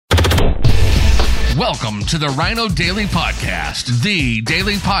Welcome to the Rhino Daily Podcast, the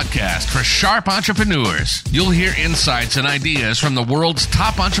daily podcast for sharp entrepreneurs. You'll hear insights and ideas from the world's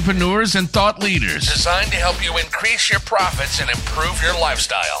top entrepreneurs and thought leaders, designed to help you increase your profits and improve your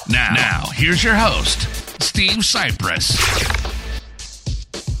lifestyle. Now here's your host, Steve Cypress.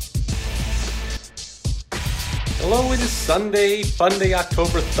 Hello, it is Sunday,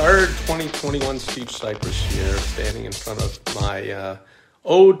 October 3rd, 2021. Steve Cypress here, standing in front of my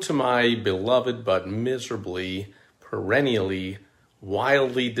ode to my beloved but miserably, perennially,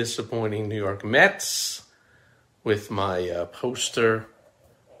 wildly disappointing New York Mets with my poster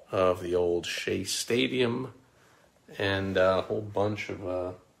of the old Shea Stadium and a whole bunch of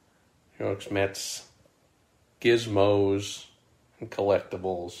New York's Mets gizmos and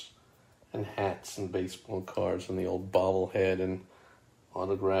collectibles and hats and baseball cards and the old bobblehead and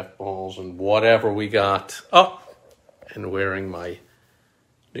autographed balls and whatever we got. Oh, and wearing my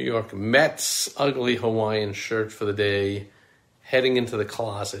New York Mets ugly Hawaiian shirt for the day, heading into the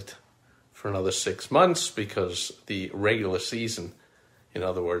closet for another 6 months because the regular season, in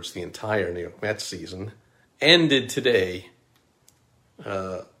other words, the entire New York Mets season, ended today.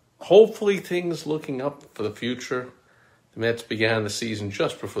 Hopefully things looking up for the future. The Mets began the season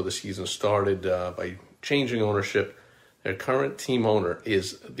just before the season started by changing ownership. Their current team owner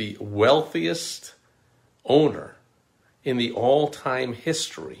is the wealthiest owner in the all-time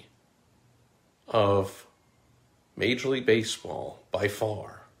history of Major League Baseball by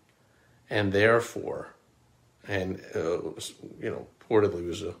far, and therefore,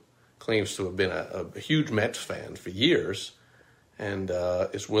 reportedly claims to have been a huge Mets fan for years, and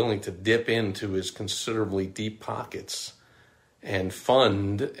is willing to dip into his considerably deep pockets and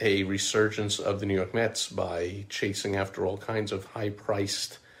fund a resurgence of the New York Mets by chasing after all kinds of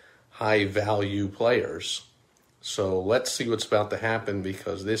high-priced, high-value players. So let's see what's about to happen,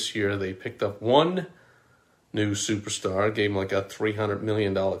 because this year they picked up one new superstar, gave him like a $300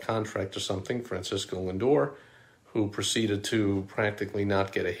 million contract or something, Francisco Lindor, who proceeded to practically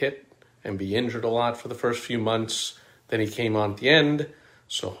not get a hit and be injured a lot for the first few months. Then he came on at the end,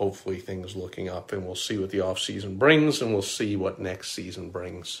 so hopefully things looking up, and we'll see what the offseason brings, and we'll see what next season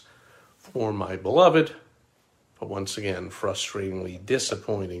brings for my beloved, but once again, frustratingly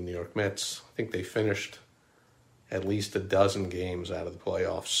disappointing New York Mets. I think they finished at least a dozen games out of the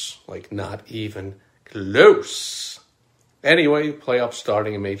playoffs, like not even close. Anyway, playoffs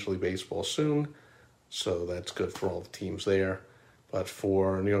starting in Major League Baseball soon, so that's good for all the teams there. But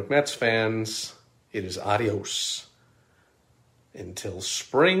for New York Mets fans, it is adios until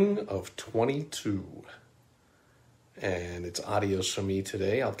spring of 22. And it's adios for me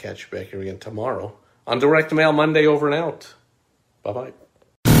today. I'll catch you back here again tomorrow on Direct Mail Monday. Over and out. Bye-bye.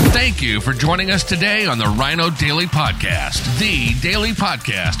 Thank you for joining us today on the Rhino Daily Podcast, the daily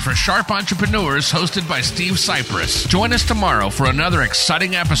podcast for sharp entrepreneurs, hosted by Steve Cypress. Join us tomorrow for another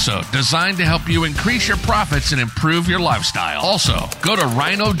exciting episode designed to help you increase your profits and improve your lifestyle. Also, go to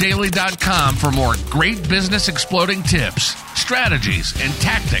rhinodaily.com for more great business exploding tips, strategies, and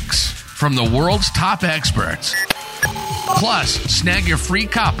tactics from the world's top experts. Plus, snag your free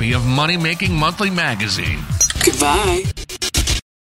copy of Money Making Monthly magazine. Goodbye.